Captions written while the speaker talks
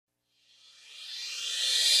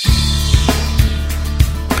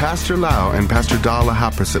Pastor Lau and Pastor Dala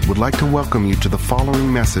Haprasit would like to welcome you to the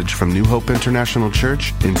following message from New Hope International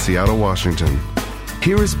Church in Seattle, Washington.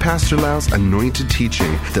 Here is Pastor Lau's anointed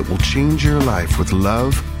teaching that will change your life with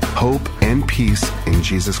love, hope, and peace in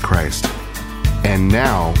Jesus Christ. And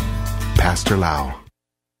now, Pastor Lau.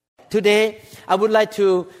 Today, I would like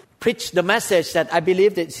to preach the message that I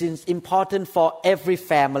believe that is important for every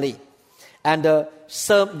family. And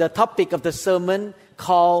the topic of the sermon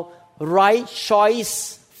called Right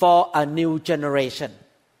Choice for a New Generation.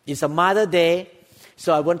 It's a Mother's Day,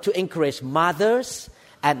 so I want to encourage mothers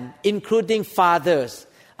and including fathers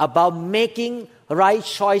about making right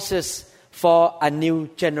choices for a new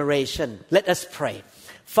generation. Let us pray.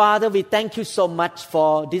 Father, we thank you so much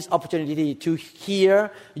for this opportunity to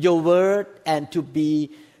hear your word and to be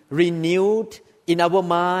renewed in our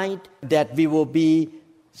mind, that we will be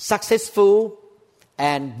successful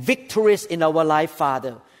and victorious in our life,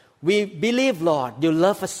 Father. We believe, Lord, you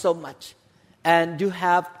love us so much and you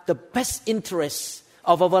have the best interests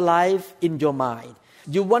of our life in your mind.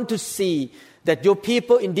 You want to see that your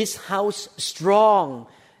people in this house strong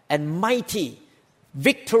and mighty,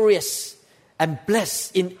 victorious and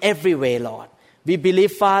blessed in every way, Lord. We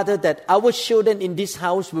believe, Father, that our children in this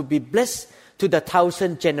house will be blessed to the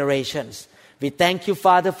 1,000 generations. We thank you,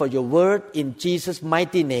 Father, for your word in Jesus'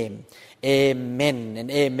 mighty name. Amen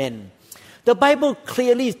and amen. The Bible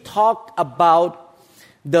clearly talked about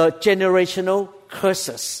the generational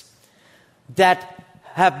curses that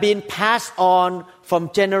have been passed on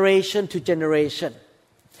from generation to generation.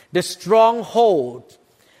 The stronghold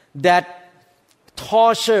that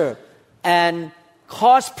torture and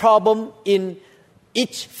cause problem in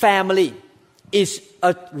each family is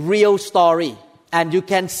a real story, and you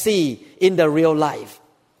can see in the real life.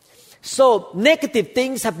 So negative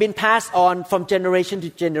things have been passed on from generation to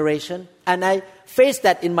generation, and I faced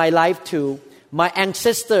that in my life too. My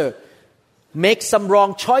ancestor make some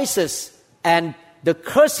wrong choices, and the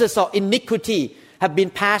curses of iniquity have been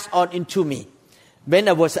passed on into me when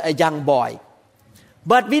I was a young boy.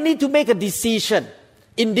 But we need to make a decision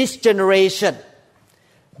in this generation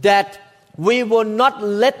that we will not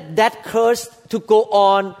let that curse to go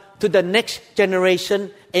on to the next generation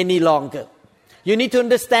any longer. You need to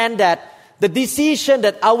understand that the decision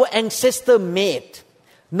that our ancestors made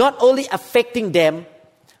not only affecting them,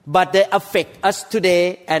 but they affect us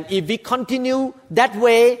today. And if we continue that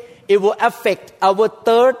way, it will affect our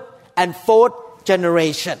third and fourth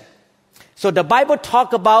generation. So the Bible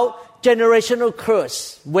talk about generational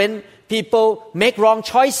curse. When people make wrong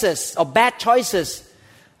choices or bad choices,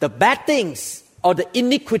 the bad things or the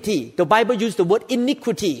iniquity, the Bible uses the word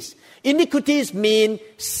iniquities. Iniquities mean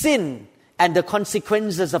sin and the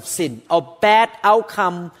consequences of sin or bad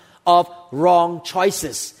outcome of wrong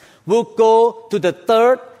choices will go to the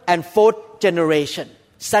third and fourth generation,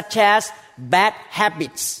 such as bad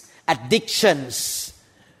habits, addictions,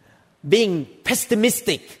 being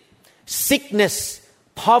pessimistic, sickness,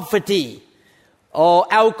 poverty, or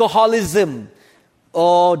alcoholism,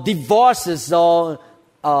 or divorces, or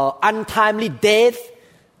untimely death.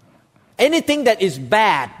 Anything that is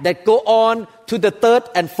bad that go on to the third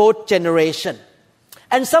and fourth generation.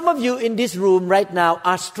 And some of you in this room right now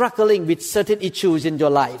are struggling with certain issues in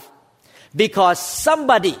your life because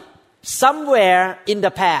somebody, somewhere in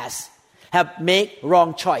the past have made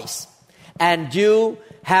wrong choice. And you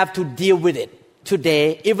have to deal with it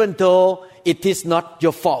today, even though it is not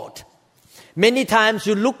your fault. Many times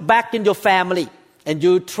you look back in your family and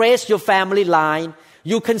you trace your family line,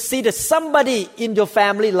 you can see that somebody in your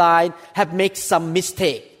family line have made some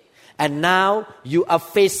mistake. And now you are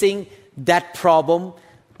facing that problem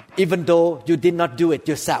even though you did not do it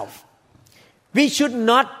yourself. We should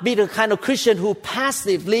not be the kind of Christian who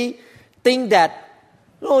passively think that,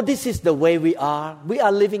 oh, this is the way we are. We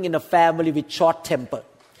are living in a family with short temper.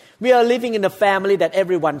 We are living in a family that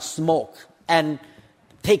everyone smoke and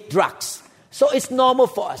take drugs. So it's normal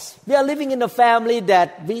for us. We are living in a family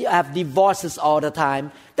that we have divorces all the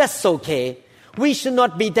time. That's okay. We should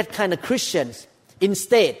not be that kind of Christians.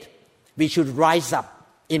 Instead, we should rise up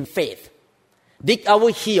in faith, dig our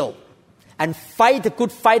heel, and fight the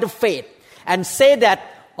good fight of faith, and say that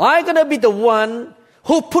I'm going to be the one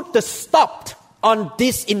who put the stop on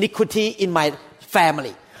this iniquity in my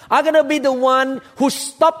family. I'm going to be the one who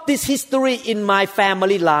stopped this history in my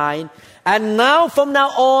family line. And now, from now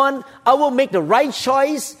on, I will make the right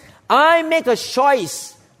choice. I make a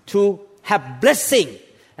choice to have blessing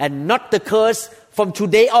and not the curse from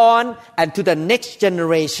today on and to the next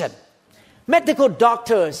generation. Medical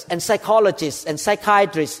doctors and psychologists and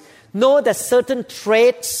psychiatrists know that certain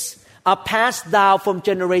traits are passed down from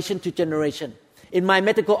generation to generation. In my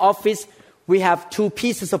medical office, we have 2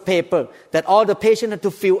 pieces of paper that all the patients have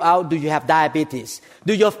to fill out. Do you have diabetes?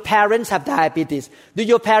 Do your parents have diabetes? Do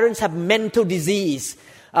your parents have mental disease?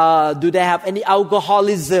 Do they have any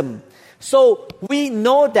alcoholism? So we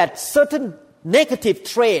know that certain negative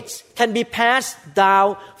traits can be passed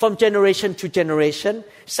down from generation to generation,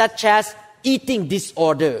 such as eating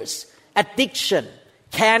disorders, addiction,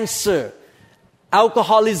 cancer,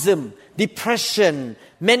 alcoholism, depression,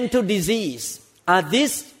 mental disease. Are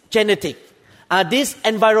these genetic? Are these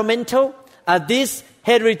environmental? Are these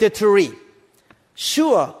hereditary?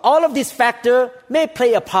 Sure, all of these factors may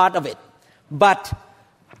play a part of it, but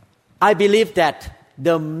I believe that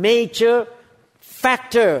the major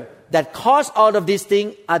factor that cause all of these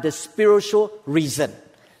things are the spiritual reason,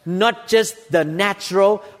 not just the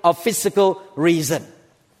natural or physical reason.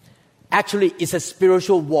 Actually, it's a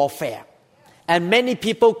spiritual warfare. And many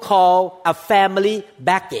people call a family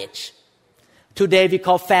baggage. Today we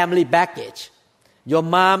call family baggage. Your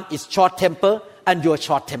mom is short-tempered and you're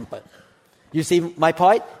short-tempered. You see my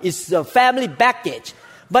point? It's a family baggage.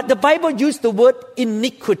 But the Bible used the word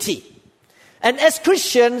iniquity. And as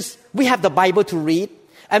Christians, we have the Bible to read.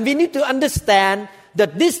 And we need to understand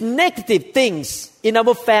that these negative things in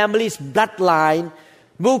our family's bloodline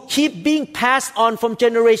will keep being passed on from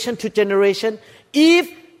generation to generation if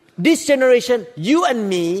this generation, you and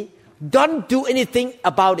me, don't do anything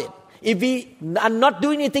about it. If we are not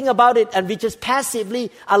doing anything about it and we just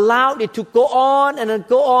passively allow it to go on and then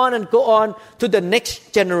go on and go on to the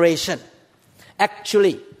next generation.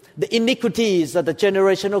 Actually, the iniquities of the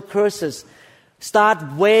generational curses start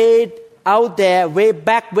way out there, way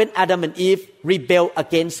back when Adam and Eve rebelled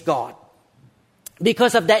against God.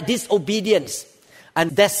 Because of that disobedience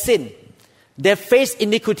and their sin, they faced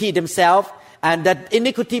iniquity themselves, and that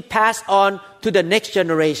iniquity passed on to the next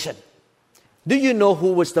generation. Do you know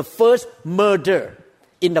who was the first murderer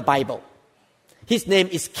in the Bible? His name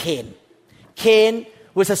is Cain. Cain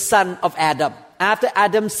was a son of Adam. After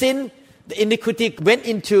Adam sinned, the iniquity went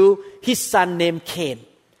into his son named Cain.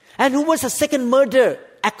 And who was the second murderer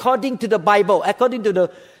according to the Bible, according to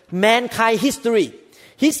the mankind history?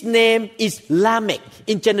 His name is Lamech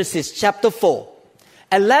in Genesis chapter 4.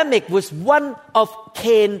 And Lamech was one of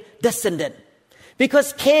Cain's descendants.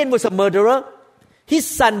 Because Cain was a murderer, his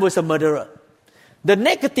son was a murderer. The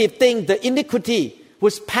negative thing, the iniquity,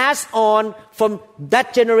 was passed on from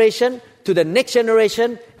that generation to the next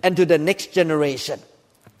generation and to the next generation.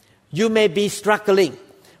 You may be struggling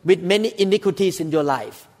with many iniquities in your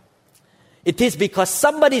life. It is because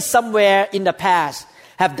somebody somewhere in the past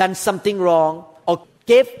have done something wrong or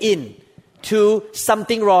gave in to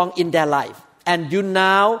something wrong in their life. And you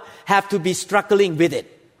now have to be struggling with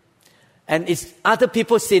it. And it's other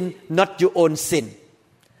people's sin, not your own sin.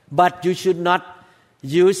 But you should not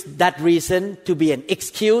use that reason to be an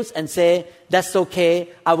excuse and say, that's okay,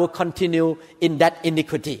 I will continue in that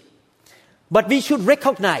iniquity. But we should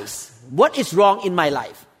recognize what is wrong in my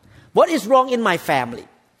life. What is wrong in my family?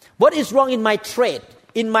 What is wrong in my trait,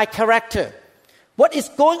 in my character? What is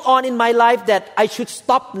going on in my life that I should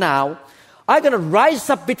stop now? I'm going to rise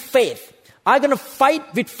up with faith. I'm going to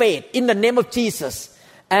fight with faith in the name of Jesus.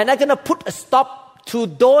 And I'm going to put a stop to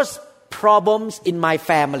those problems in my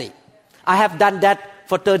family. I have done that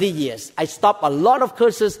for 30 years. I stopped a lot of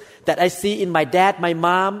curses that I see in my dad, my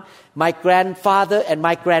mom, my grandfather, and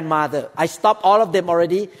my grandmother. I stopped all of them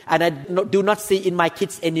already, and I do not see in my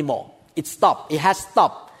kids anymore. It stopped. It has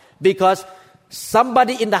stopped. Because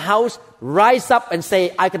somebody in the house rise up and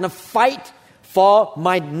say, I'm going to fight for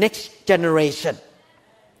my next generation.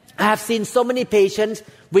 I have seen so many patients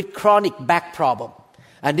with chronic back problem.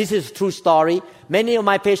 And this is a true story. Many of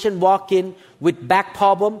my patients walk in with back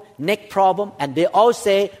problem, neck problem, and they all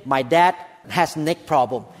say, my dad has neck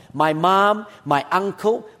problem. My mom, my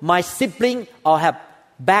uncle, my sibling all have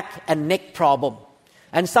back and neck problem.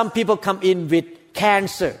 And some people come in with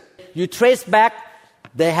cancer. You trace back,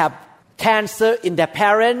 they have cancer in their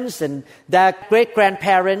parents and their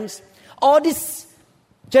great-grandparents. All this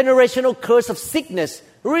generational curse of sickness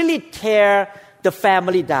really tear the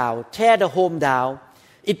family down, tear the home down.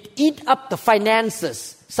 It eats up the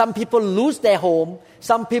finances. Some people lose their home.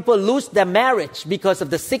 Some people lose their marriage because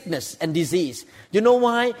of the sickness and disease. You know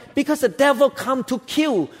why? Because the devil come to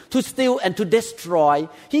kill, to steal, and to destroy.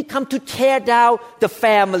 He come to tear down the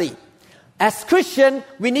family. As Christians,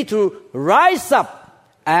 we need to rise up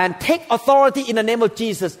and take authority in the name of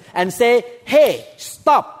Jesus and say, hey,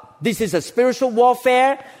 stop. This is a spiritual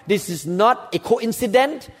warfare. This is not a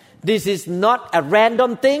coincidence. This is not a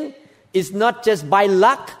random thing. It's not just by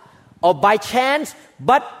luck or by chance,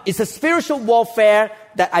 but it's a spiritual warfare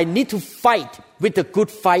that I need to fight with the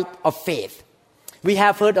good fight of faith. We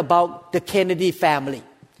have heard about the Kennedy family.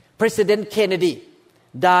 President Kennedy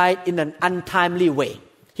died in an untimely way.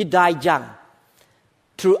 He died young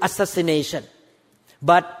through assassination.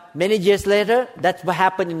 But many years later, that's what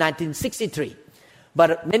happened in 1963.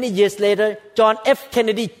 But many years later, John F.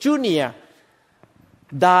 Kennedy Jr.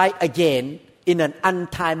 died again in an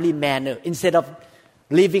untimely manner instead of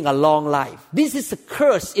living a long life. This is a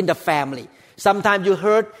curse in the family. Sometimes you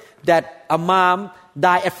heard that a mom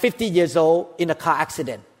died at 50 years old in a car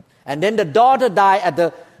accident. And then the daughter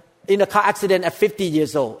died in a car accident at 50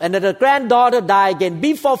 years old. And then the granddaughter died again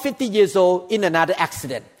before 50 years old in another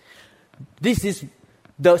accident. This is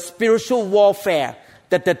the spiritual warfare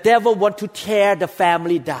that the devil wants to tear the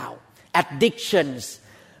family down. Addictions,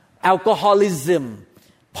 alcoholism,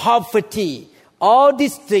 poverty, all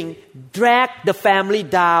these things drag the family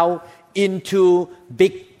down into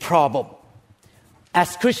big problem.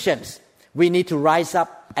 As Christians, we need to rise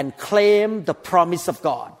up and claim the promise of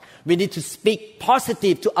God. We need to speak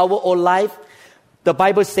positive to our own life. The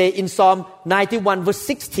Bible says in Psalm 91 verse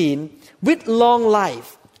 16, with long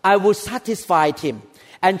life I will satisfy him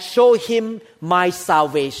and show him my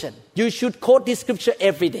salvation. You should quote this scripture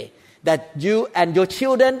every day, that you and your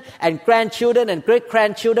children and grandchildren and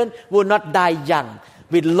great-grandchildren will not die young.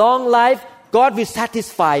 With long life, God will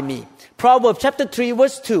satisfy me. Proverbs chapter 3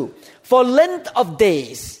 verse 2, for length of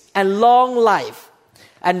days and long life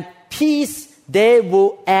and peace they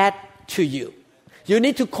will add to you. You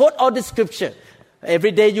need to quote all the scripture.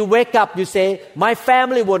 Every day you wake up, you say, my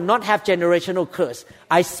family will not have generational curse.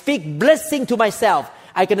 I speak blessing to myself.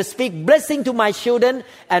 I can speak blessing to my children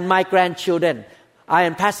and my grandchildren. I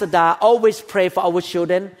and Pastor Da always pray for our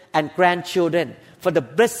children and grandchildren for the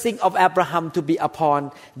blessing of Abraham to be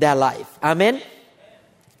upon their life. Amen?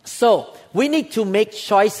 So, we need to make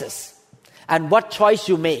choices. And what choice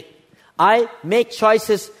you make? I make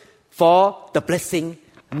choices for the blessing,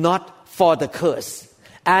 not for the curse.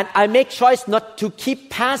 And I make choice not to keep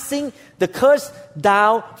passing the curse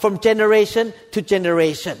down from generation to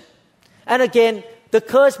generation. And again, the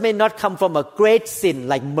curse may not come from a great sin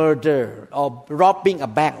like murder or robbing a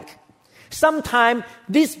bank. Sometimes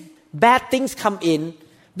these bad things come in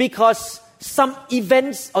because some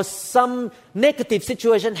events or some negative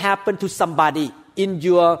situation happened to somebody in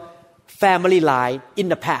your family line in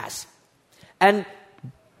the past. And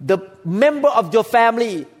the member of your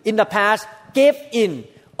family in the past gave in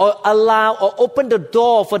or allow or open the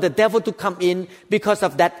door for the devil to come in because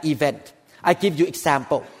of that event. I give you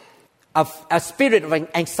example of a spirit of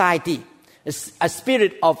anxiety, a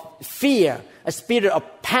spirit of fear, a spirit of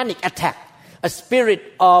panic attack, a spirit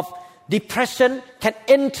of depression can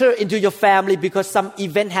enter into your family because some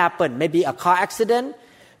event happened, maybe a car accident,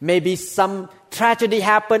 maybe some tragedy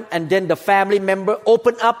happened, and then the family member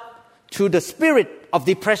opened up to the spirit of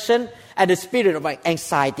depression and the spirit of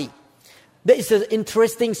anxiety. There is an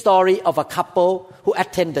interesting story of a couple who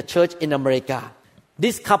attend the church in America.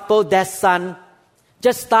 This couple, their son,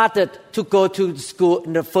 just started to go to school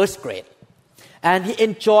in the first grade. And he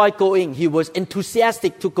enjoyed going. He was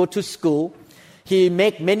enthusiastic to go to school. He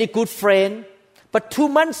made many good friends. But 2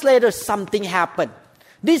 months later, something happened.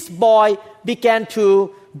 This boy began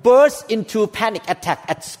to burst into panic attack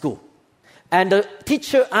at school. And the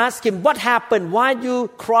teacher asked him, what happened? Why do you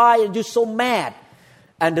cry and you're so mad?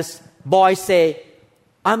 And the boy said,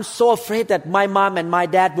 I'm so afraid that my mom and my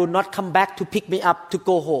dad will not come back to pick me up to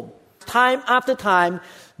go home. Time after time,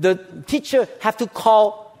 the teacher have to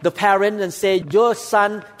call the parents and say, your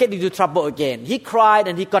son get into trouble again. He cried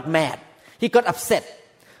and he got mad. He got upset.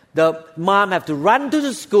 The mom have to run to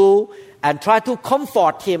the school and try to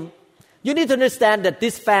comfort him. You need to understand that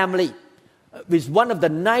this family is one of the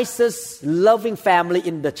nicest, loving family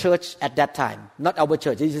in the church at that time. Not our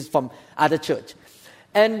church. This is from other church.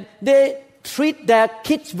 And they treat their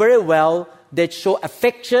kids very well. They show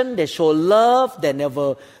affection. They show love. They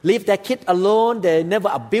never leave their kid alone. They never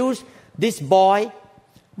abuse this boy.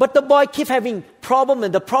 But the boy kept having problem,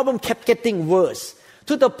 and the problem kept getting worse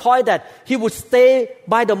to the point that he would stay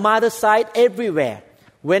by the mother's side everywhere.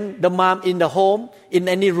 When the mom in the home, in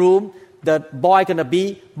any room, the boy gonna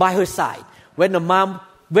be by her side. When the mom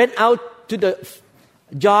went out to the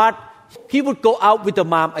yard, he would go out with the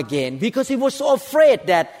mom again because he was so afraid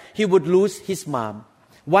that he would lose his mom.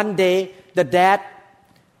 One day, the dad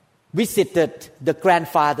visited the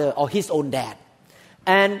grandfather or his own dad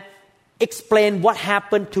and explained what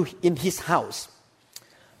happened in his house.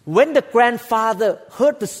 When the grandfather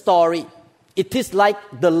heard the story, it is like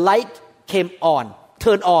the light turned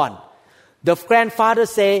on. The grandfather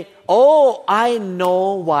say, oh, I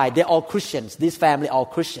know why. They're all Christians. This family are all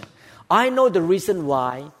Christian. I know the reason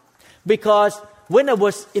why. Because when I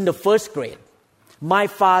was in the first grade, my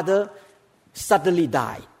father suddenly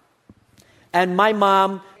died. And my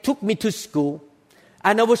mom took me to school.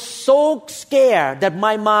 And I was so scared that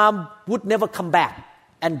my mom would never come back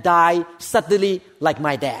and die suddenly like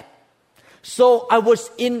my dad. So I was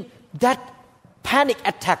in that panic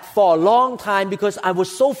attack for a long time because I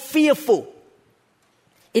was so fearful.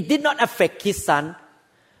 It did not affect his son,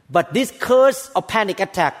 but this curse of panic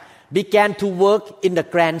attack began to work in the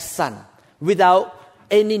grandson without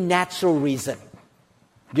any natural reason.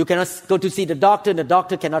 You cannot go to see the doctor, and the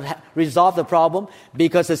doctor cannot resolve the problem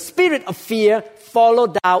because the spirit of fear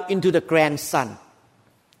followed down into the grandson.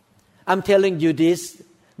 I'm telling you this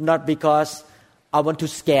not because I want to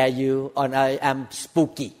scare you or I am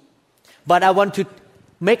spooky, but I want to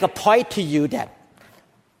make a point to you that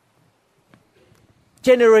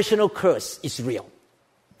generational curse is real.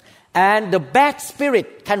 And the bad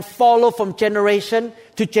spirit can follow from generation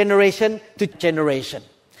to generation to generation.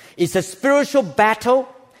 It's a spiritual battle.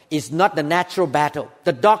 It's not the natural battle.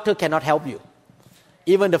 The doctor cannot help you.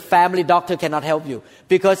 Even the family doctor cannot help you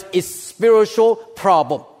because it's spiritual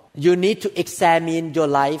problem. You need to examine your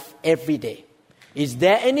life every day. Is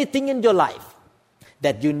there anything in your life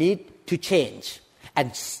that you need to change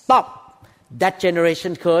and stop that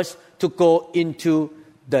generation curse to go into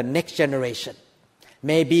the next generation?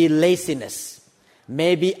 Maybe laziness,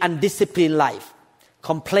 maybe undisciplined life,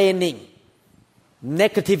 complaining,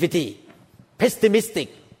 negativity, pessimistic,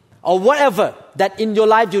 or whatever that in your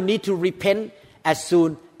life you need to repent as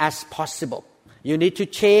soon as possible. You need to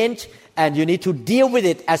change and you need to deal with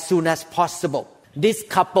it as soon as possible. This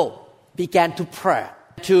couple began to pray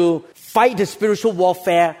to fight the spiritual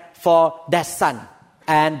warfare for their son.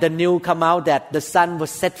 And the news came out that the son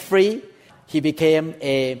was set free. He became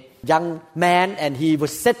a young man and he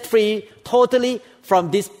was set free totally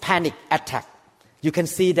from this panic attack. You can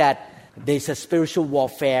see that there's a spiritual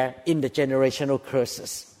warfare in the generational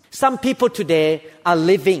curses. Some people today are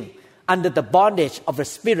living under the bondage of the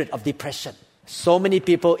spirit of depression. So many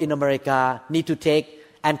people in America need to take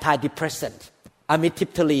antidepressant,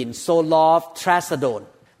 amitriptyline, Zoloft, Trazodone.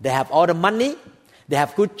 They have all the money, they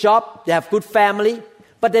have good job, they have good family,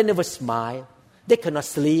 but they never smile. They cannot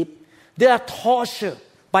sleep. They are tortured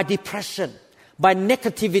by depression, by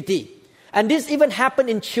negativity. And this even happens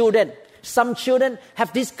in children. Some children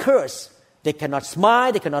have this curse. They cannot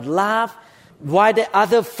smile, they cannot laugh. Why the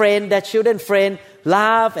other friend, their children friend,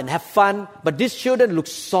 laugh and have fun, but these children look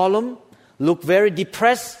solemn, look very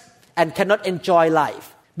depressed, and cannot enjoy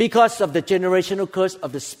life because of the generational curse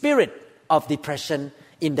of the spirit of depression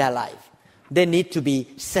in their life. They need to be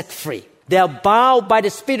set free. They are bound by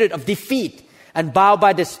the spirit of defeat and bound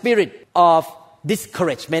by the spirit of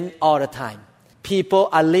discouragement all the time. People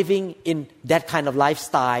are living in that kind of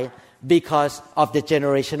lifestyle because of the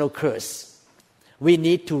generational curse. We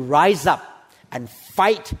need to rise up and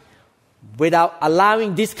fight without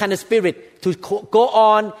allowing this kind of spirit to go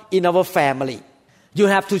on in our family. You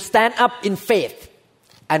have to stand up in faith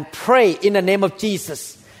and pray in the name of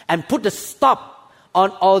Jesus and put a stop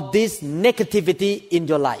on all this negativity in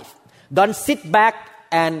your life. Don't sit back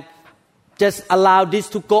and just allow this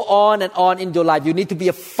to go on and on in your life. You need to be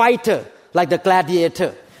a fighter like the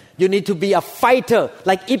gladiator. You need to be a fighter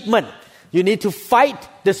like Ip Man. You need to fight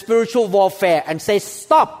the spiritual warfare and say,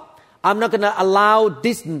 stop. I'm not going to allow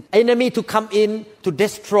this enemy to come in to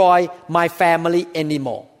destroy my family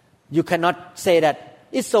anymore. You cannot say that,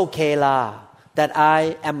 it's okay lah, that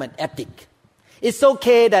I am an addict. It's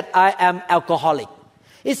okay that I am alcoholic.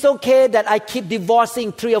 It's okay that I keep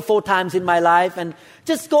divorcing 3 or 4 times in my life and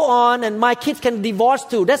just go on and my kids can divorce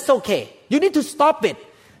too. That's okay. You need to stop it.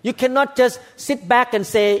 You cannot just sit back and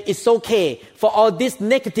say it's okay for all this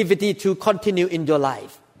negativity to continue in your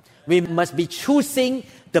life. We must be choosing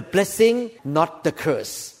the blessing, not the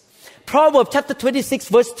curse. Proverbs chapter 26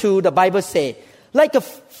 verse 2, the Bible says, like a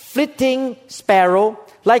flitting sparrow,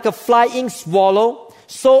 like a flying swallow,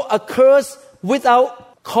 so a curse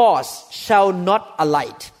without cause shall not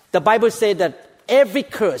alight. The Bible says that every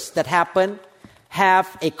curse that happens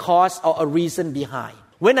have a cause or a reason behind.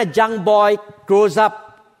 When a young boy grows up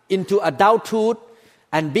into adulthood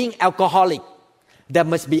and being alcoholic, there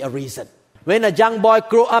must be a reason. When a young boy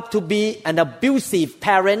grows up to be an abusive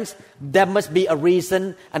parent, there must be a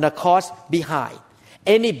reason and a cause behind.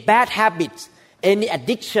 Any bad habits, any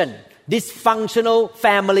addiction, dysfunctional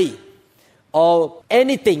family, or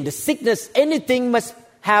anything, the sickness, anything must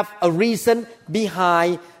have a reason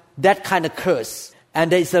behind that kind of curse.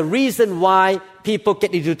 And there is a reason why people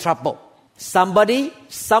get into trouble. Somebody,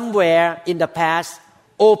 somewhere in the past,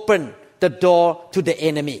 opened the door to the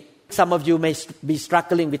enemy. Some of you may be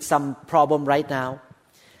struggling with some problem right now.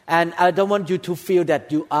 And I don't want you to feel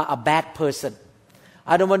that you are a bad person.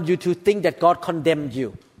 I don't want you to think that God condemned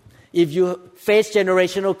you. If you face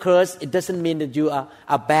generational curse, it doesn't mean that you are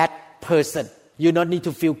a bad person. You don't need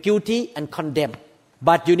to feel guilty and condemned.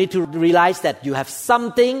 But you need to realize that you have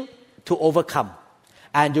something to overcome.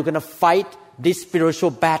 And you're going to fight this spiritual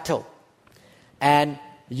battle. And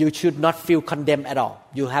you should not feel condemned at all.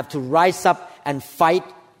 You have to rise up and fight.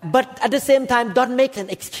 But at the same time, don't make an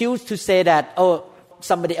excuse to say that, oh,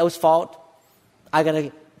 somebody else's fault. I'm going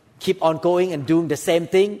to keep on going and doing the same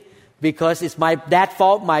thing because it's my dad's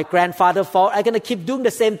fault, my grandfather's fault. I'm going to keep doing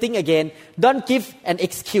the same thing again. Don't give an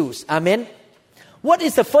excuse. Amen. What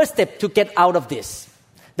is the first step to get out of this?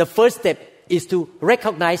 The first step is to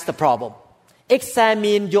recognize the problem.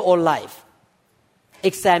 Examine your own life.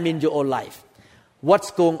 Examine your own life.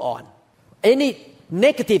 What's going on? Any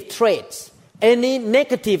negative traits, any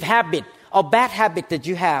negative habit or bad habit that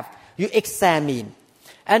you have, you examine.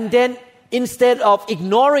 And then instead of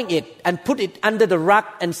ignoring it and put it under the rug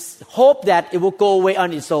and hope that it will go away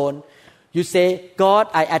on its own, you say, God,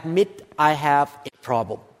 I admit I have a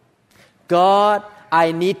problem. God,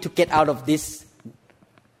 I need to get out of this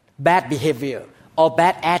bad behavior or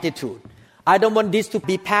bad attitude. I don't want this to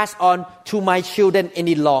be passed on to my children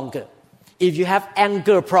any longer. If you have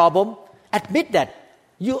anger problem, admit that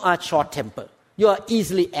you are short-tempered. You are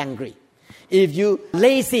easily angry. If you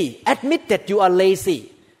lazy, admit that you are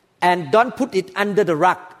lazy. And don't put it under the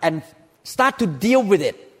rug and start to deal with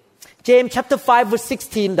it. James chapter 5 verse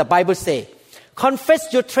 16, the Bible says,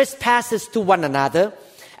 confess your trespasses to one another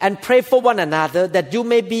and pray for one another that you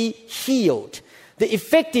may be healed. The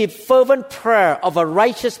effective fervent prayer of a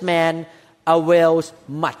righteous man avails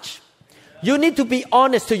much. You need to be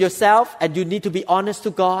honest to yourself and you need to be honest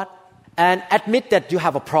to God and admit that you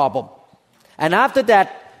have a problem. And after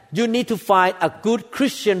that, you need to find a good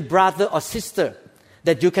Christian brother or sister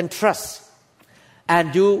that you can trust.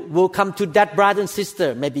 And you will come to that brother and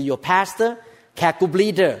sister, maybe your pastor, care group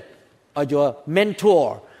leader, or your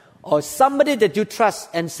mentor, or somebody that you trust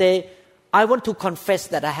and say, I want to confess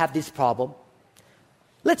that I have this problem.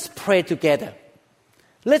 Let's pray together.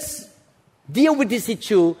 Let's deal with this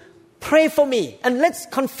issue. Pray for me. And let's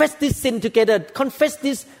confess this sin together. Confess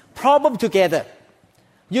this problem together.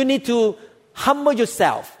 You need to humble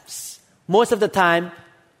yourself. Most of the time,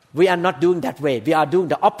 we are not doing that way. We are doing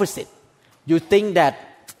the opposite. You think that,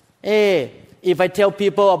 hey, if I tell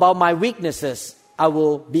people about my weaknesses, I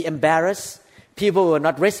will be embarrassed. People will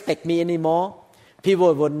not respect me anymore.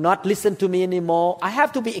 People will not listen to me anymore. I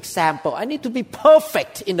have to be example. I need to be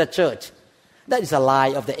perfect in the church. That is a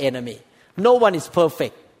lie of the enemy. No one is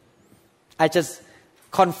perfect. I just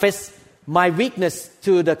confessed my weakness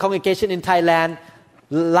to the congregation in Thailand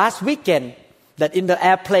last weekend. That in the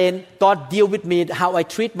airplane, God deal with me how I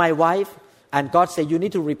treat my wife. And God said, you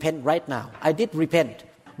need to repent right now. I did repent.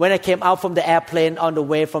 When I came out from the airplane on the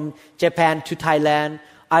way from Japan to Thailand,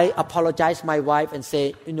 I apologized my wife and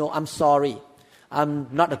say, I'm sorry. I'm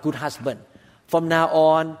not a good husband. From now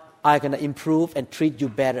on, I'm going to improve and treat you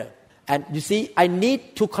better. And you see, I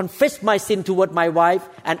need to confess my sin toward my wife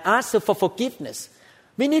and ask her for forgiveness.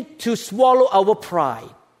 We need to swallow our pride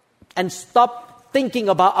and stop thinking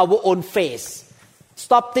about our own face.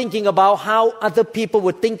 Stop thinking about how other people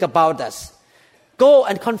would think about us. Go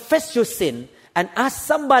and confess your sin and ask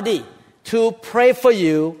somebody to pray for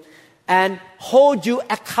you and hold you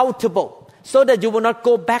accountable so that you will not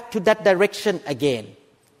go back to that direction again.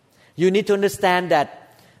 You need to understand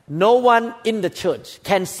that no one in the church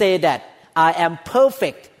can say that I am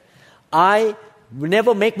perfect. I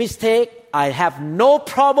never make mistake. I have no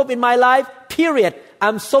problem in my life, period.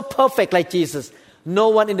 I'm so perfect like Jesus. No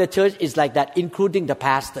one in the church is like that, including the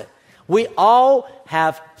pastor. We all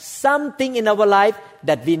have something in our life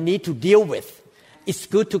that we need to deal with. It's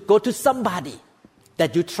good to go to somebody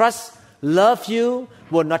that you trust, love you,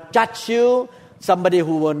 will not judge you, somebody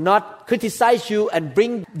who will not criticize you and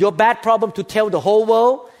bring your bad problem to tell the whole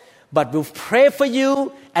world, but will pray for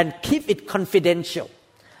you and keep it confidential.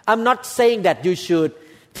 I'm not saying that you should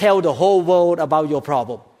tell the whole world about your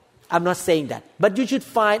problem. I'm not saying that. But you should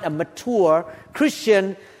find a mature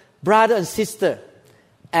Christian brother and sister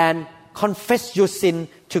and confess your sin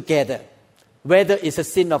together. Whether it's a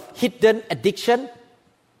sin of hidden addiction.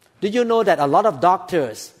 Do you know that a lot of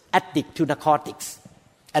doctors addict to narcotics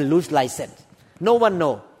and lose license? No one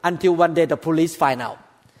knows until one day the police find out.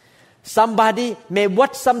 Somebody may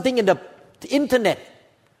watch something in the internet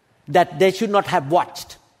that they should not have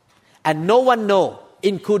watched. And no one knows,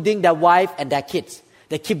 including their wife and their kids.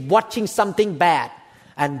 They keep watching something bad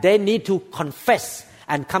and they need to confess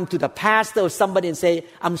and come to the pastor or somebody and say,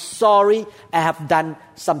 I'm sorry, I have done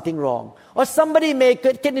something wrong. Or somebody may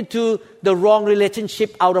get into the wrong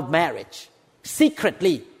relationship out of marriage.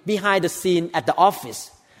 secretly behind the scene at the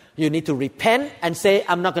office. You need to repent and say,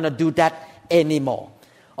 I'm not going to do that anymore.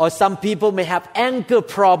 Or some people may have anger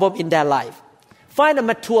problem in their life. Find a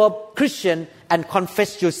mature Christian and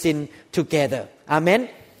confess your sin together. Amen.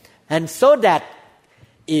 And so that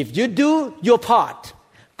if you do your part,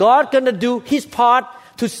 God going to do His part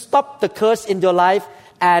to stop the curse in your life,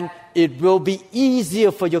 and it will be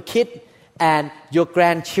easier for your kid and your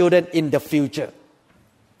grandchildren in the future.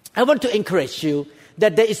 I want to encourage you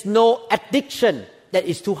that there is no addiction that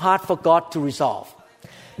is too hard for God to resolve.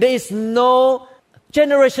 There is no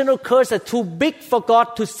generational curse that's too big for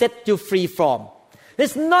God to set you free from.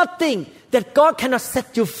 There's nothing that God cannot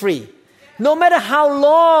set you free. No matter how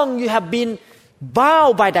long you have been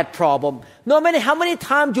bound by that problem, no matter how many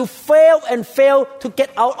times you fail to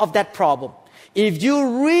get out of that problem, if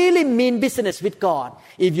you really mean business with God,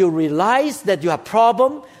 if you realize that you have a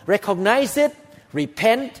problem, recognize it,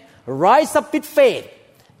 repent, rise up with faith,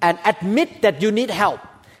 and admit that you need help,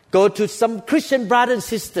 go to some Christian brother and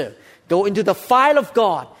sister, go into the fire of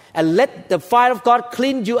God, and let the fire of God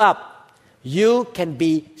clean you up, you can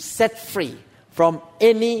be set free from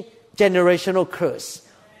any generational curse.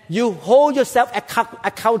 You hold yourself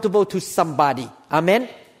accountable to somebody. Amen?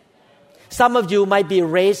 Some of you might be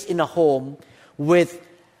raised in a home with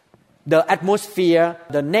the atmosphere,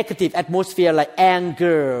 the negative atmosphere like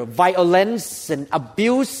anger, violence, and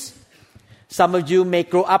abuse. Some of you may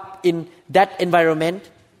grow up in that environment.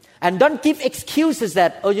 And don't give excuses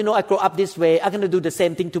that, I grew up this way, I'm going to do the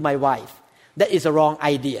same thing to my wife. That is a wrong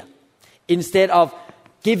idea. Instead of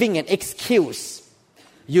giving an excuse,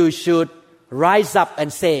 you should rise up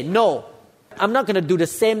and say, no, I'm not going to do the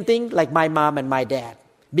same thing like my mom and my dad,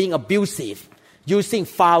 being abusive, using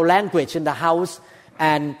foul language in the house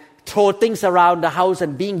and throw things around the house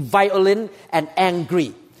and being violent and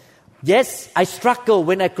angry. Yes, I struggle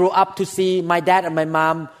when I grew up to see my dad and my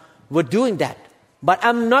mom were doing that. But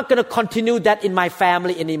I'm not going to continue that in my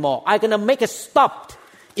family anymore. I'm going to make a stop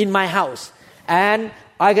in my house. And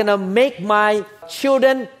I'm going to make my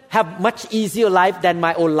children have much easier life than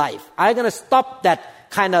my own life. I'm going to stop that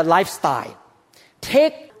kind of lifestyle.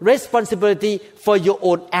 Take responsibility for your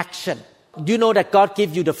own action. You know that God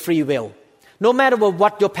gives you the free will. No matter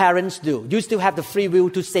what your parents do, you still have the free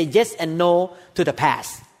will to say yes and no to the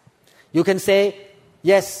past. You can say,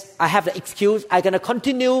 yes, I have the excuse. I'm going to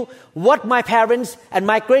continue what my parents and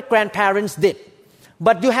my great-grandparents did.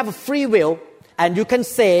 But you have a free will, and you can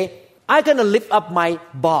say, I'm going to lift up my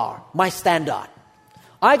bar, my standard.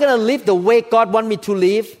 I'm going to live the way God wants me to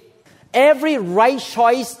live. Every right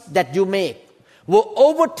choice that you make will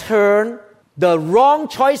overturn the wrong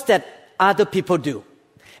choice that other people do.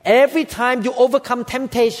 Every time you overcome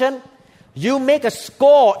temptation, you make a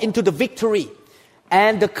score into the victory.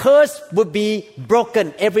 And the curse will be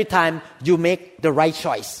broken every time you make the right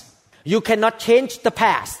choice. You cannot change the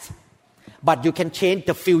past, but you can change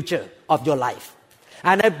the future of your life.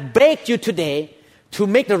 And I beg you today to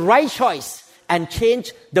make the right choice and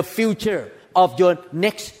change the future of your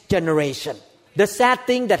next generation. The sad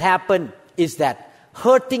thing that happened is that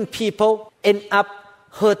hurting people end up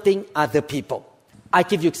hurting other people. I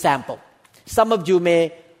give you example. Some of you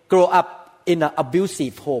may grow up in an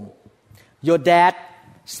abusive home. Your dad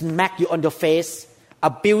smack you on your face,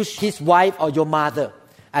 abuse his wife or your mother,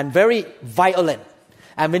 and very violent.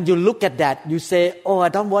 And when you look at that, you say, I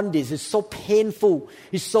don't want this. It's so painful.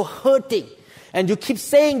 It's so hurting. And you keep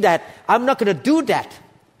saying that, I'm not going to do that.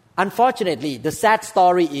 Unfortunately, the sad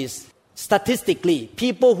story is, statistically,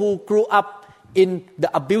 people who grew up in the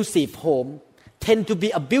abusive home tend to be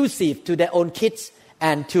abusive to their own kids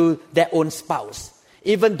and to their own spouse,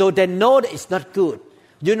 even though they know that it's not good.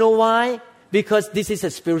 You know why? Because this is a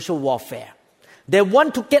spiritual warfare. They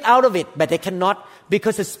want to get out of it, but they cannot,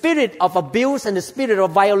 because the spirit of abuse and the spirit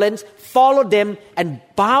of violence follow them and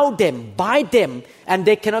bind them, and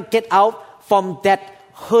they cannot get out from that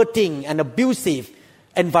hurting and abusive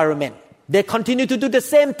environment. They continue to do the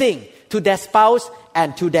same thing to their spouse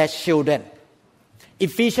and to their children.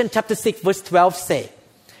 Ephesians chapter 6 verse 12 say,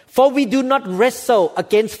 "For we do not wrestle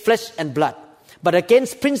against flesh and blood, but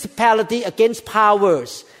against principality, against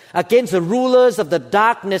powers, against the rulers of the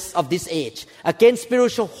darkness of this age, against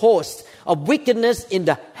spiritual hosts of wickedness in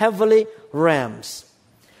the heavenly realms."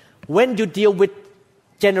 When you deal with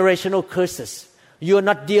generational curses, you are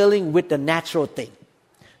not dealing with the natural thing.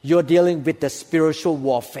 You're dealing with the spiritual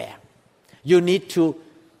warfare. You need to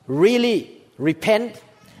really repent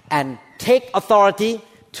and take authority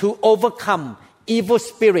to overcome evil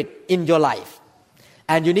spirit in your life.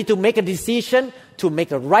 And you need to make a decision to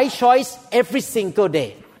make a right choice every single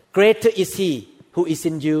day. Greater is He who is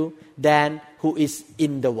in you than who is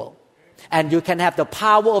in the world. And you can have the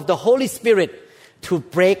power of the Holy Spirit to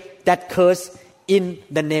break that curse in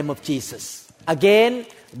the name of Jesus. Again,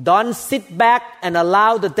 don't sit back and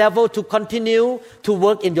allow the devil to continue to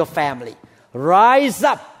work in your family. Rise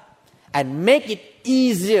up and make it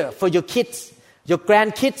easier for your kids, your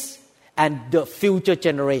grandkids, and the future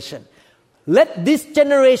generation. Let this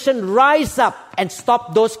generation rise up and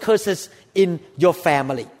stop those curses in your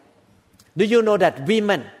family. Do you know that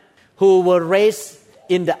women who were raised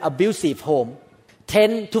in the abusive home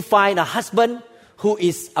tend to find a husband who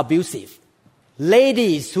is abusive?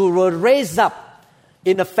 Ladies who were raised up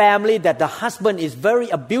in a family that the husband is very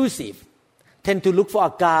abusive tend to look for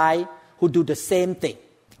a guy who do the same thing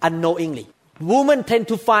unknowingly. Women tend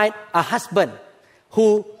to find a husband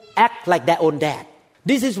who act like their own dad.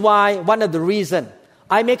 This is why one of the reasons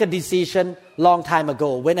I make a decision long time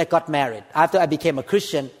ago when I got married. After I became a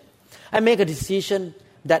Christian, I make a decision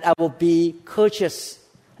that I will be courteous,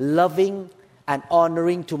 loving, and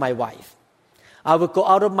honoring to my wife. I will go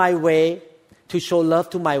out of my way to show love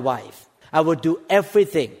to my wife. I will do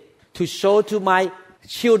everything to show to my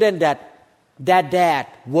children that their dad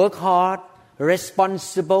work hard,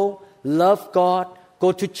 responsible, love God,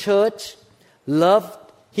 go to church, love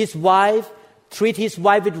his wife, treat his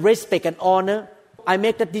wife with respect and honor. I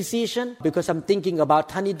make that decision because I'm thinking about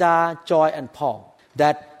Tanida, Joy, and Paul.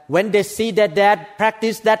 That when they see their dad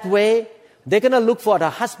practice that way, they're going to look for the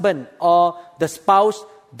husband or the spouse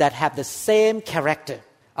that have the same character.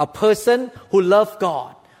 A person who loves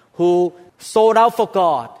God, who sold out for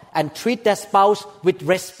God, and treat their spouse with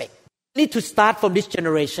respect. You need to start from this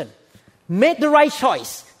generation. Make the right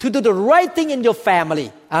choice to do the right thing in your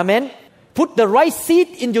family. Amen. Put the right seed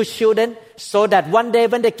in your children so that one day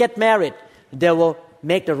when they get married, they will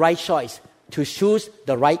make the right choice to choose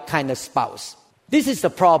the right kind of spouse. This is the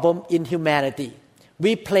problem in humanity.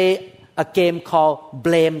 We play a game called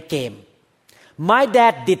blame game. My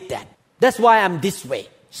dad did that. That's why I'm this way.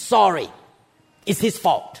 Sorry. It's his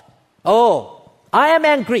fault. Oh, I am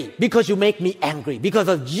angry because you make me angry. Because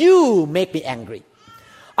of you make me angry.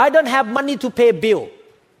 I don't have money to pay bill.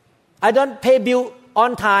 I don't pay bill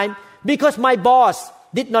on time because my boss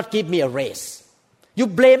did not give me a raise. You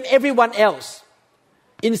blame everyone else.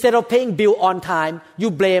 Instead of paying bill on time, you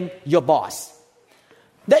blame your boss.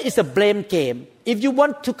 That is a blame game. If you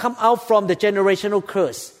want to come out from the generational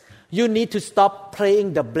curse, you need to stop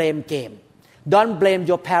playing the blame game. Don't blame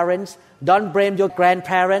your parents. Don't blame your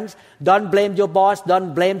grandparents. Don't blame your boss.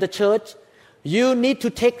 Don't blame the church. You need to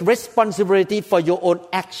take responsibility for your own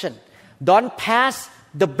action. Don't pass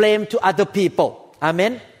the blame to other people.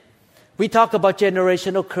 Amen. We talk about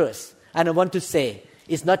generational curse. And I want to say,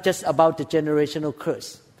 it's not just about the generational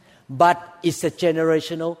curse, but it's a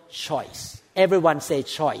generational choice. Everyone say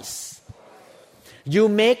choice. You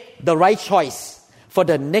make the right choice for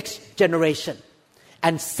the next generation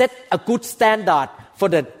and set a good standard for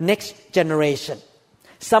the next generation.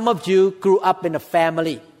 Some of you grew up in a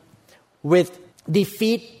family with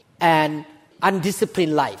defeat and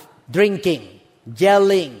undisciplined life, drinking,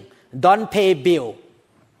 yelling, don't pay bill,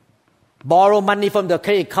 borrow money from the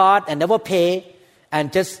credit card and never pay,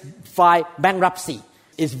 and just file bankruptcy.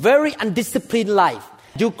 It's very undisciplined life.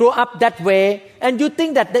 You grow up that way and you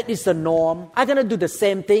think that that is the norm. I'm going to do the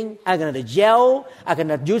same thing. I'm going to yell. I'm going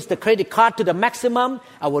to use the credit card to the maximum.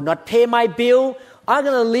 I will not pay my bill. I'm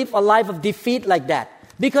going to live a life of defeat like that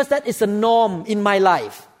because that is the norm in my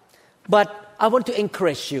life. But I want to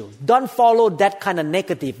encourage you. Don't follow that kind of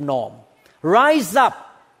negative norm. Rise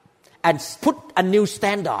up and put a new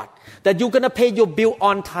standard that you're going to pay your bill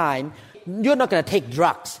on time. You're not going to take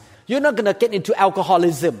drugs. You're not going to get into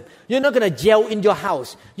alcoholism. You're not going to yell in your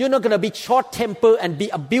house. You're not going to be short-tempered and be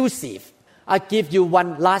abusive. I'll give you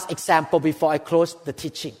one last example before I close the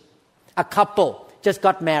teaching. A couple just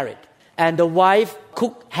got married and the wife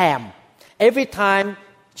cooked ham. Every time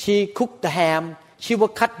she cooked the ham, she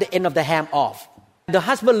would cut the end of the ham off. The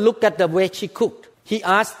husband looked at the way she cooked. He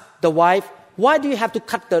asked the wife, why do you have to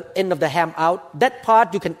cut the end of the ham out? That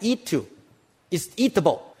part you can eat too. It's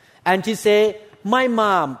eatable. And she said, my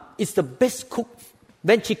mom is the best cook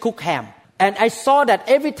when she cook ham. And I saw that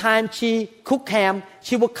every time she cooked ham,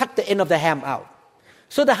 she would cut the end of the ham out.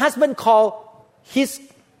 So the husband called his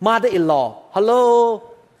mother-in-law. Hello,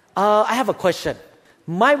 I have a question.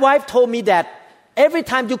 My wife told me that every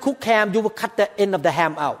time you cook ham, you will cut the end of the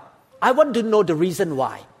ham out. I want to know the reason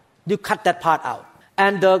why you cut that part out.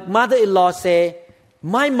 And the mother-in-law say,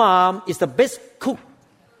 my mom is the best cook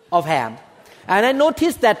of ham. And I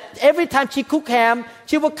noticed that every time she cooked ham,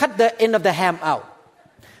 she would cut the end of the ham out.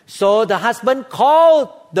 So the husband called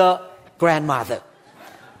the grandmother.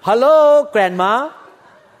 Hello, grandma.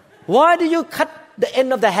 Why do you cut the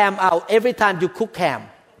end of the ham out every time you cook ham.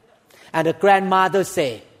 And the grandmother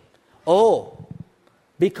say, oh,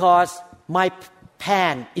 because my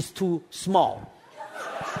pan is too small.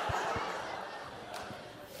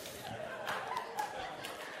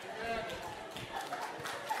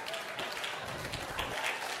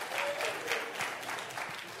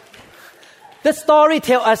 The story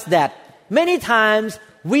tells us that many times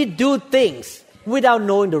we do things without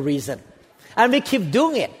knowing the reason. And we keep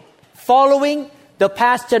doing it, following the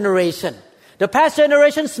past generation. The past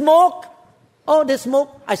generation smoke. Oh, they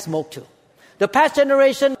smoke. I smoke too. The past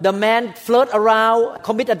generation, the man flirt around,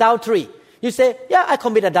 commit adultery. You say, yeah, I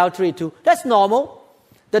commit adultery too. That's normal.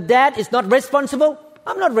 The dad is not responsible.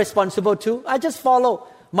 I'm not responsible too. I just follow.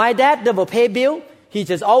 My dad never pay bill. He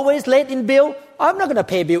just always late in bill. I'm not going to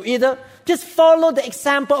pay bill either. Just follow the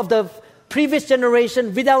example of the previous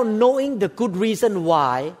generation without knowing the good reason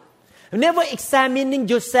why. Never examining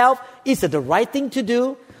yourself, is it the right thing to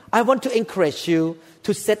do? I want to encourage you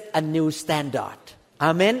to set a new standard.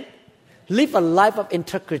 Amen. Live a life of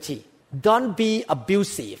integrity. Don't be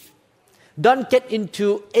abusive. Don't get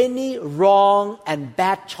into any wrong and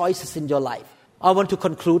bad choices in your life. I want to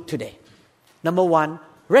conclude today. Number one,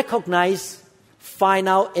 recognize, find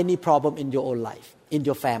out any problem in your own life, in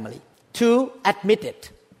your family. 2, admit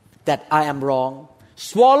it, that I am wrong.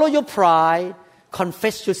 Swallow your pride.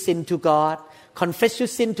 Confess your sin to God. Confess your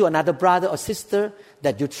sin to another brother or sister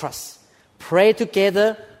that you trust. Pray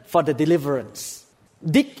together for the deliverance.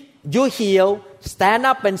 Dig your heel. Stand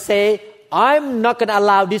up and say, I'm not going to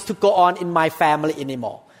allow this to go on in my family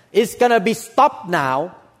anymore. It's going to be stopped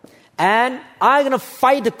now. And I'm going to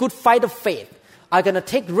fight the good fight of faith. I'm going to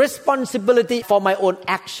take responsibility for my own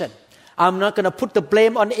action. I'm not going to put the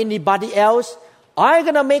blame on anybody else. I'm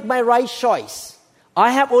going to make my right choice.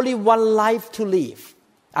 I have only one life to live.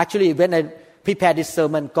 Actually, when I prepared this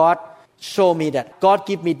sermon, God showed me that God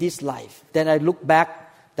gave me this life. Then I look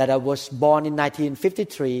back that I was born in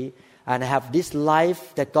 1953 and I have this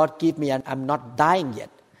life that God gave me and I'm not dying yet.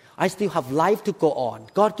 I still have life to go on.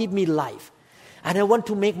 God gave me life. And I want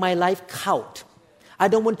to make my life count. I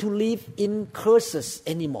don't want to live in curses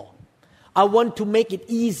anymore. I want to make it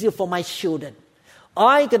easier for my children.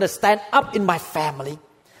 I'm going to stand up in my family.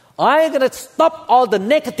 I'm going to stop all the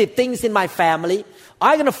negative things in my family.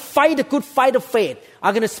 I'm going to fight the good fight of faith.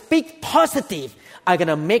 I'm going to speak positive. I'm going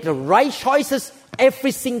to make the right choices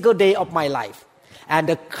every single day of my life. And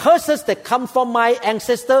the curses that come from my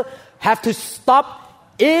ancestor have to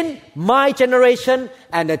stop in my generation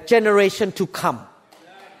and the generation to come.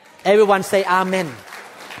 Everyone say amen.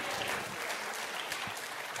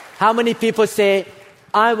 How many people say,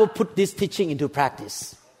 I will put this teaching into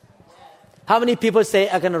practice? How many people say,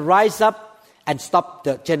 I'm going to rise up and stop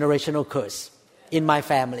the generational curse in my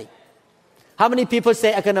family? How many people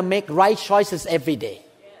say, I'm going to make right choices every day?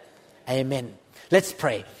 Amen. Let's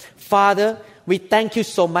pray. Father, we thank you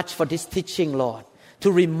so much for this teaching, Lord,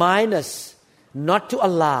 to remind us not to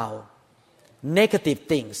allow negative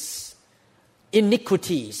things,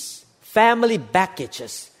 iniquities, family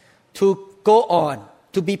baggages to go on,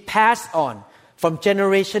 to be passed on from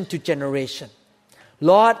generation to generation.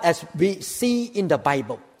 Lord, as we see in the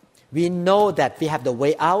Bible, we know that we have the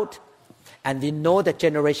way out and we know that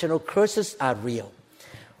generational curses are real.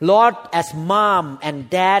 Lord, as mom and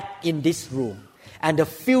dad in this room and the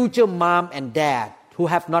future mom and dad who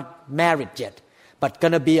have not married yet, but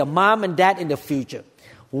going to be a mom and dad in the future,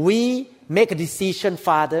 we make a decision,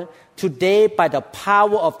 Father, today by the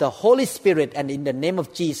power of the Holy Spirit and in the name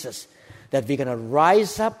of Jesus, that we're going to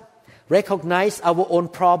rise up, recognize our own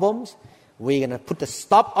problems. We're going to put a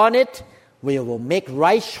stop on it. We will make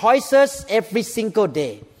right choices every single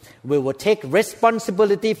day. We will take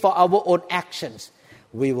responsibility for our own actions.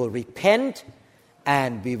 We will repent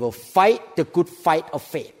and we will fight the good fight of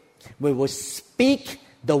faith. We will speak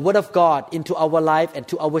the word of God into our life and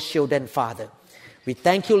to our children, Father. We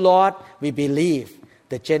thank you, Lord. We believe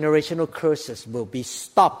the generational curses will be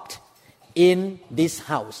stopped in this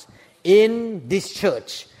house, in this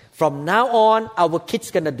church. From now on, our kids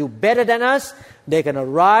are going to do better than us. They're going to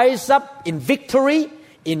rise up in victory,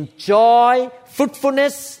 in joy,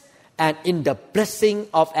 fruitfulness, and in the blessing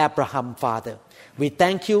of Abraham, Father. We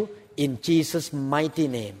thank you in Jesus' mighty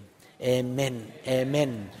name. Amen.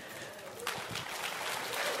 Amen.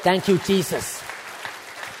 Thank you, Jesus.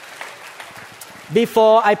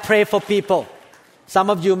 Before I pray for people, some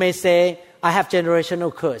of you may say, I have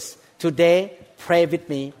generational curse. Today, pray with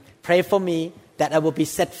me. Pray for me that I will be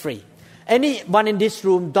set free. Anyone in this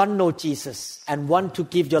room don't know Jesus and want to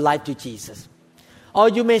give your life to Jesus. Or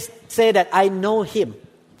you may say that I know Him,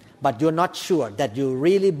 but you're not sure that you're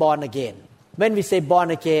really born again. When we say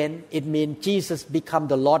born again, it means Jesus become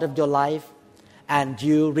the Lord of your life and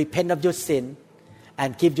you repent of your sin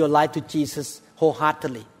and give your life to Jesus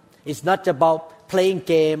wholeheartedly. It's not about playing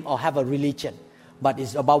game or have a religion, but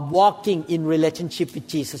it's about walking in relationship with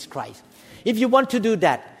Jesus Christ. If you want to do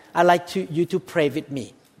that, I'd like you to pray with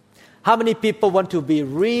me. How many people want to be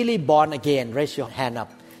really born again? Raise your hand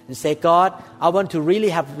up and say, God, I want to really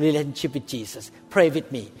have a relationship with Jesus. Pray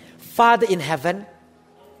with me. Father in heaven,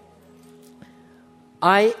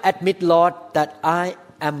 I admit, Lord, that I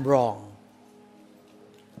am wrong.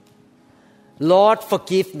 Lord,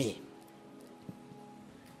 forgive me.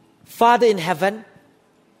 Father in heaven,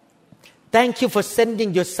 thank you for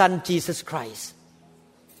sending your Son, Jesus Christ,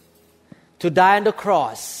 to die on the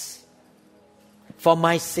cross for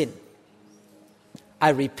my sin. I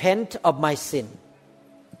repent of my sin.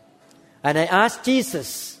 And I ask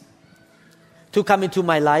Jesus to come into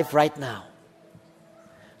my life right now,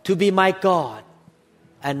 to be my God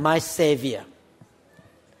and my Savior.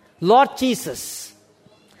 Lord Jesus,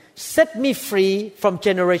 set me free from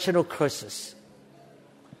generational curses.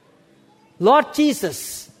 Lord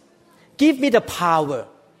Jesus, give me the power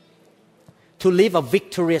to live a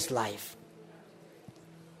victorious life.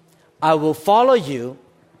 I will follow you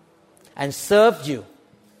and serve you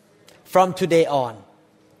from today on.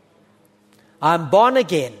 I'm born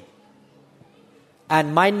again,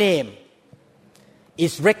 and my name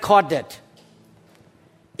is recorded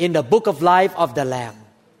in the book of life of the Lamb.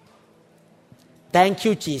 Thank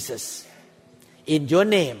you, Jesus. In your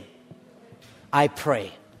name, I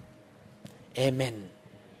pray. Amen.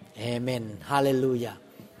 Amen. Hallelujah.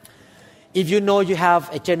 If you know you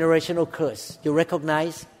have a generational curse, you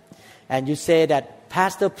recognize, and you say that,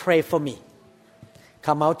 Pastor, pray for me.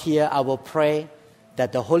 Come out here, I will pray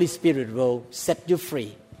that the Holy Spirit will set you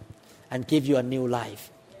free and give you a new life.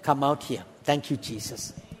 Come out here. Thank you,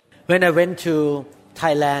 Jesus. When I went to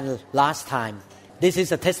Thailand last time, this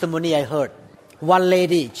is a testimony I heard. One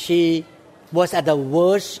lady, she was at the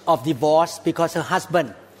verge of divorce because her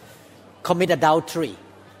husband committed adultery,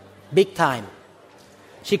 big time.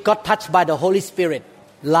 She got touched by the Holy Spirit,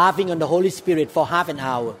 laughing on the Holy Spirit for half an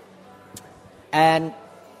hour. And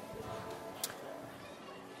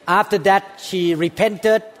after that, she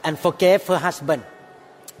repented and forgave her husband.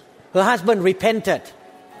 Her husband repented,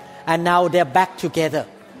 and now they're back together.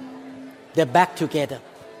 They're back together.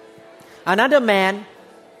 Another man,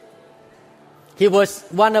 he was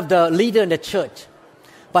one of the leaders in the church,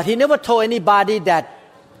 but he never told anybody that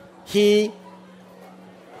he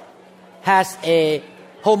has a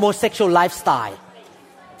homosexual lifestyle.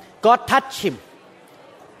 God touched him,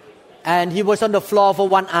 and he was on the floor for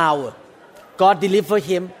 1 hour. God delivered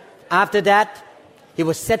him. After that, he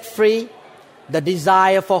was set free. The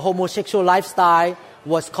desire for homosexual lifestyle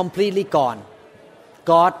was completely gone.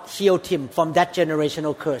 God healed him from that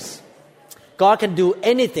generational curse. God can do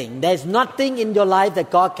anything. There is nothing in your life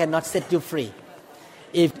that God cannot set you free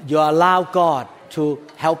if you allow God to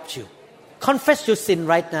help you. Confess your sin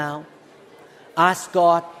right now. Ask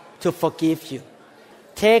God to forgive you.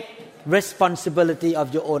 Take responsibility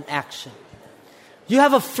of your own action. You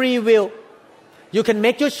have a free will. You can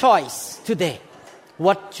make your choice today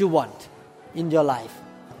what you want in your life.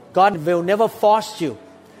 God will never force you.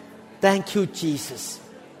 Thank you, Jesus.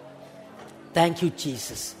 Thank you,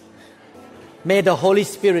 Jesus. May the Holy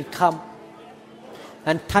Spirit come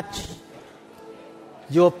and touch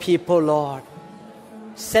your people, Lord.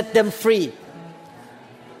 Set them free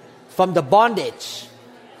from the bondage,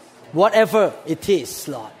 whatever it is,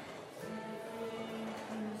 Lord.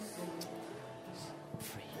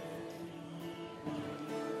 Free.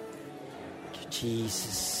 Thank you,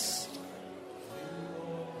 Jesus.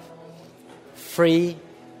 Free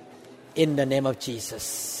in the name of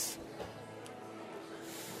Jesus.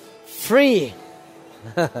 Free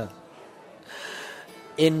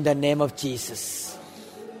in the name of Jesus.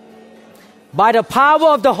 By the power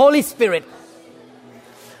of the Holy Spirit,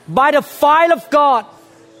 by the fire of God,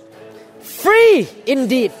 free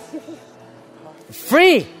indeed.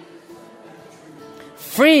 Free.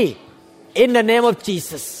 Free in the name of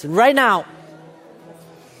Jesus. Right now,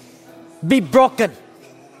 be broken.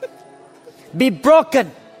 Be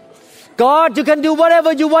broken. God, you can do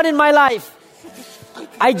whatever you want in my life.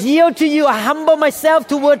 I yield to you. I humble myself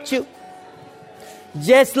towards you.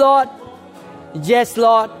 Yes, Lord. Yes,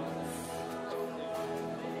 Lord.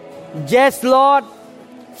 Yes, Lord.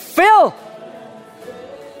 Fill.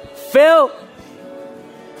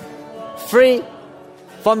 Free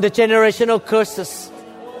from the generational curses.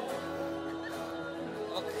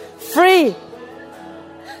 Free.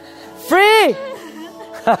 Free.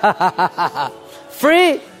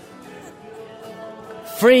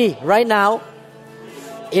 Free right now.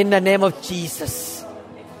 In the name of Jesus.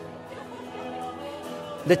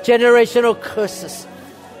 The generational curses.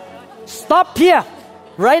 Stop here.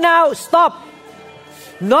 Right now, stop.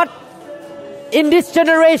 Not in this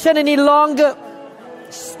generation any longer.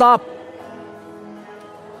 Stop.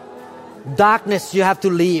 Darkness, you have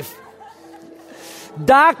to leave.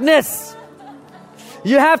 Darkness,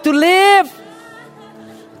 you have to leave.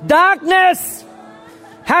 Darkness,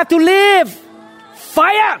 have to leave.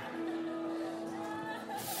 Fire.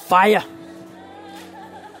 Fire.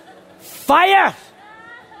 Fire.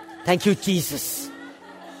 Thank you, Jesus.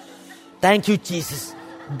 Thank you, Jesus.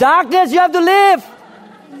 Darkness, you have to leave.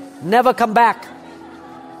 Never come back.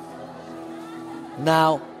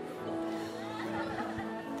 Now.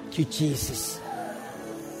 Thank you, Jesus.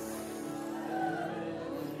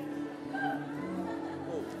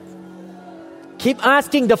 Keep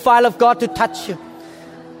asking the fire of God to touch you,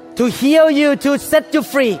 to heal you, to set you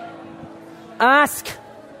free. Ask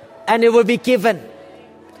and it will be given.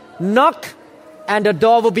 Knock and the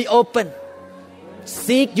door will be open.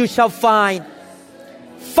 Seek, you shall find.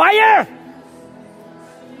 Fire!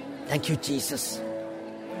 Thank you, Jesus.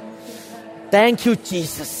 Thank you,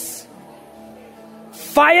 Jesus.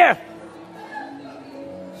 Fire!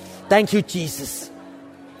 Thank you, Jesus.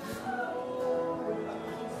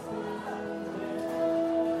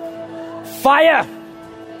 Fire!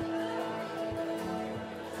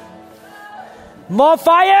 More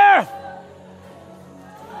fire!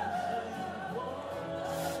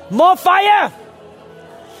 More fire!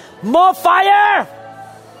 More fire!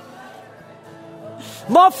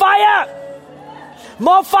 More fire!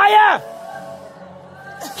 More fire!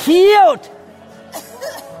 Healed!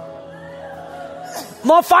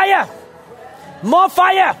 More fire! More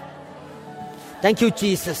fire! Thank you,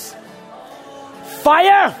 Jesus.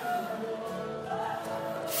 Fire!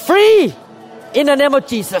 Free! In the name of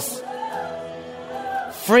Jesus.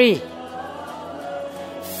 Free.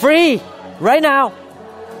 Free. Right now.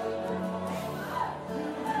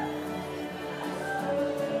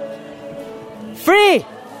 Free.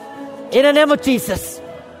 In the name of Jesus.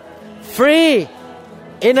 Free.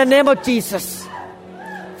 In the name of Jesus.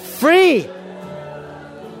 Free.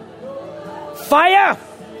 Fire.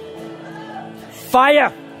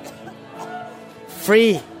 Fire.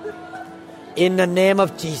 Free. In the name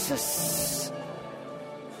of Jesus.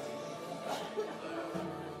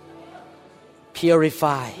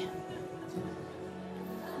 Purify.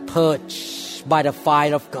 Purge by the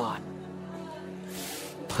fire of God.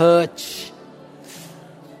 Purge.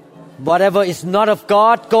 Whatever is not of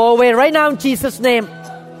God, go away right now in Jesus' name.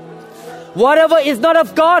 Whatever is not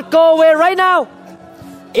of God, go away right now.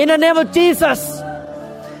 In the name of Jesus.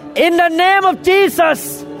 In the name of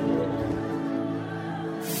Jesus.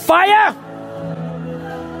 Fire.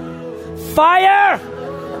 Fire.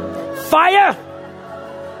 Fire.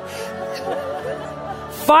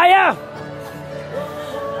 Fire.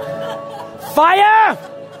 Fire.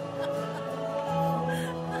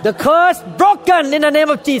 The curse broken in the name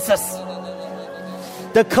of Jesus.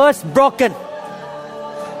 The curse broken.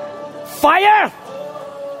 Fire.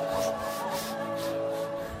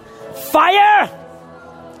 Fire.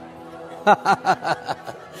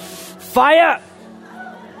 Fire.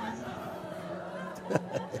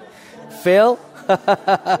 Phil.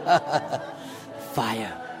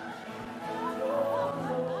 Fire.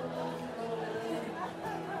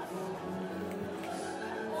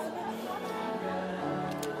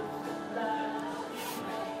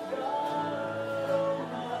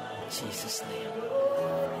 Jesus' name.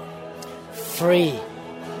 Free.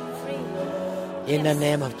 In the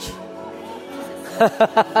name of Jesus.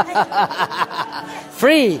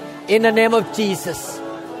 Free in the name of Jesus.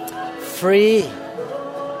 Free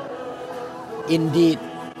indeed.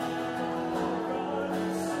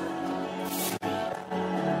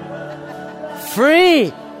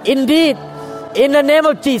 Free indeed in the name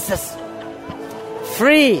of Jesus.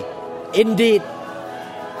 Free indeed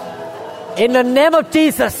in the name of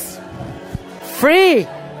Jesus. Free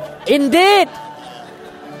indeed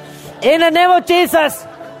in the name of Jesus.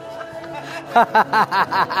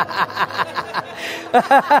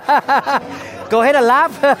 Go ahead and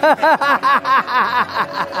laugh.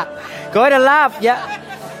 Go ahead and laugh. Yeah.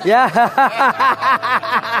 Yeah.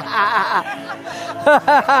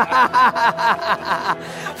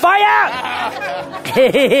 Fire!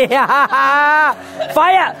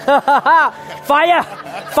 Fire! Fire!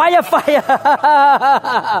 Fire! Fire!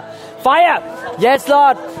 Fire! Yes,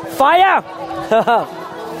 Lord. Fire!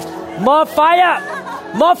 More fire!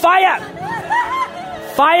 More fire!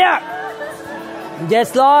 Fire!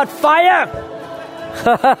 Yes, Lord. Fire!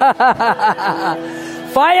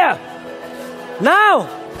 Fire! Now,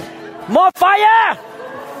 more fire.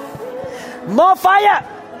 More fire.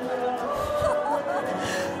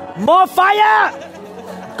 More fire.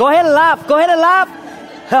 Go ahead and laugh. Go ahead and laugh.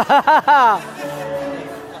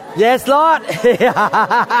 Yes, Lord.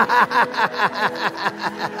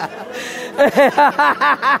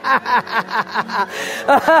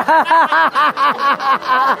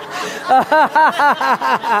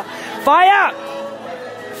 Fire.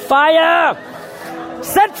 Fire.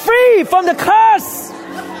 Set free from the curse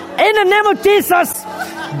in the name of Jesus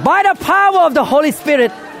by the power of the Holy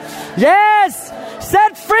Spirit. Yes.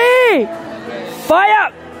 Set free.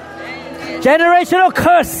 Fire. Generational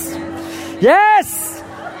curse. Yes.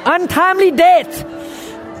 Untimely death.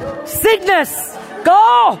 Sickness.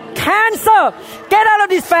 Go. Cancer. Get out of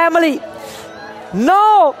this family.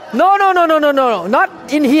 No. Not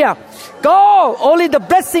in here. Go. Only the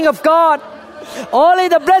blessing of God. Only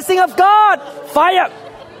the blessing of God. Fire.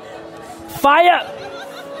 Fire.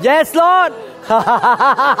 Yes, Lord.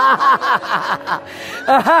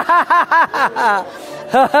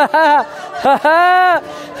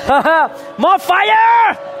 More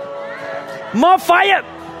fire. More fire.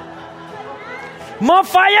 More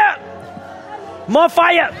fire. More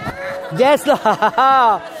fire. Yes,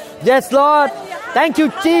 Lord. Yes, Lord. Thank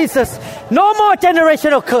you, Jesus. No more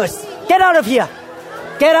generational curse. Get out of here.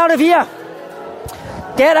 Get out of here.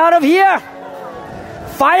 Get out of here.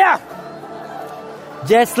 Fire.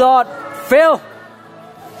 Yes, Lord. Fill.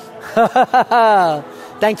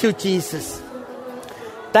 Thank you, Jesus.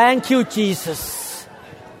 Thank you, Jesus.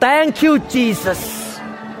 Thank you, Jesus.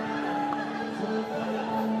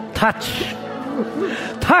 Touch.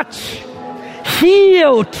 Touch.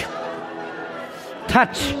 Healed.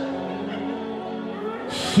 Touch.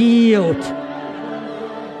 Healed.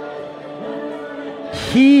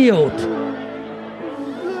 Healed.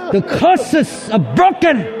 The curses are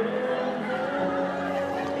broken.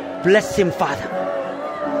 Bless him, Father.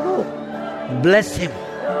 Bless him.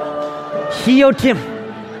 Heal him.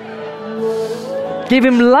 Give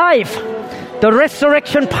him life. The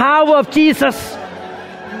resurrection power of Jesus.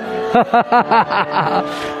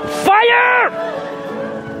 Fire!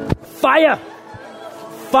 Fire!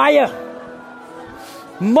 Fire!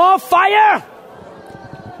 More fire!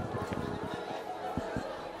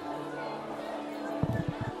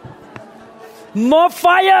 More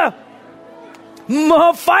fire!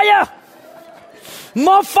 More fire!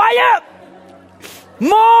 More fire!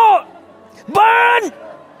 More! Burn!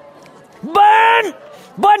 Burn!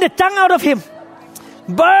 Burn the junk out of him.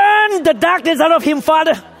 Burn the darkness out of him,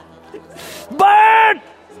 Father. Burn!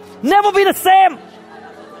 Never be the same.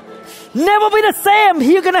 Never be the same.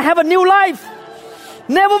 He's gonna have a new life.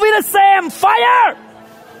 Never be the same. Fire!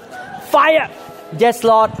 Fire! Yes,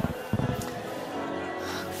 Lord.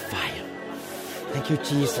 Fire. Thank you,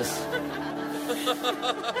 Jesus. Thank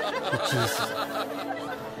you, Jesus.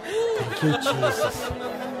 Thank you, Jesus.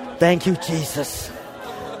 Thank you, Jesus.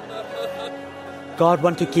 God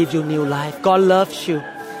wants to give you new life. God loves you.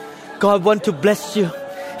 God wants to bless you.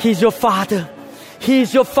 He's your Father. He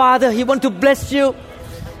is your Father. He wants to bless you.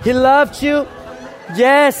 He loves you.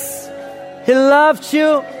 Yes. He loves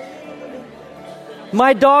you.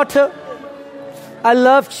 My daughter, I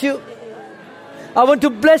loved you. I want to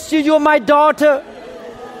bless you. You're my daughter.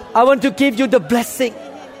 I want to give you the blessing.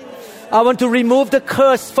 I want to remove the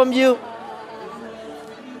curse from you.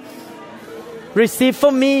 Receive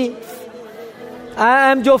from me.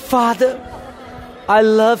 I am your Father. I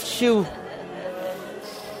love you.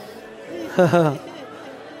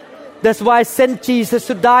 That's why I sent Jesus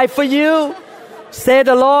to die for you, said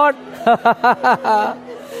the Lord.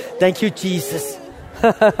 Thank you, Jesus.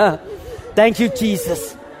 Thank you,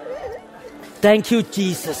 Jesus. Thank you,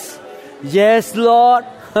 Jesus. Yes, Lord.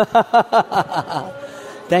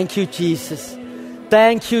 Thank you, Jesus.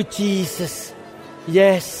 Thank you, Jesus.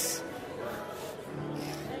 Yes.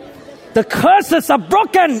 The curses are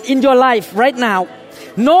broken in your life right now.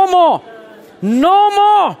 No more. No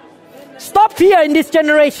more. Stop here in this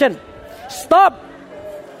generation. Stop.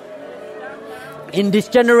 In this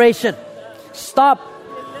generation. Stop.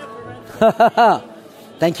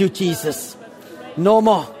 Thank you, Jesus. No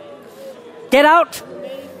more. Get out.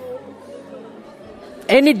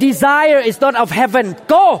 Any desire is not of heaven.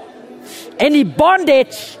 Go. Any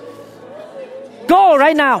bondage, go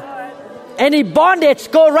right now. Any bondage,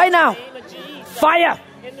 go right now. Fire.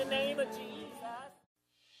 In the name of Jesus.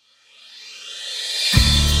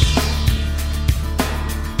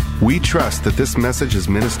 We trust that this message is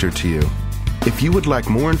ministered to you. If you would like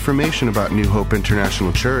more information about New Hope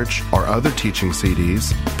International Church or other teaching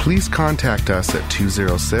CDs, please contact us at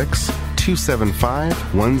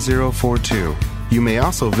 206-275-1042. You may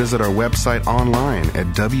also visit our website online at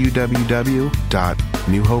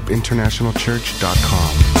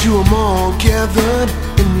www.newhopeinternationalchurch.com. To them all gathered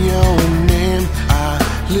in your name,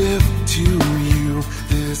 I lift to you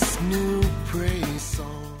this new praise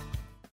song.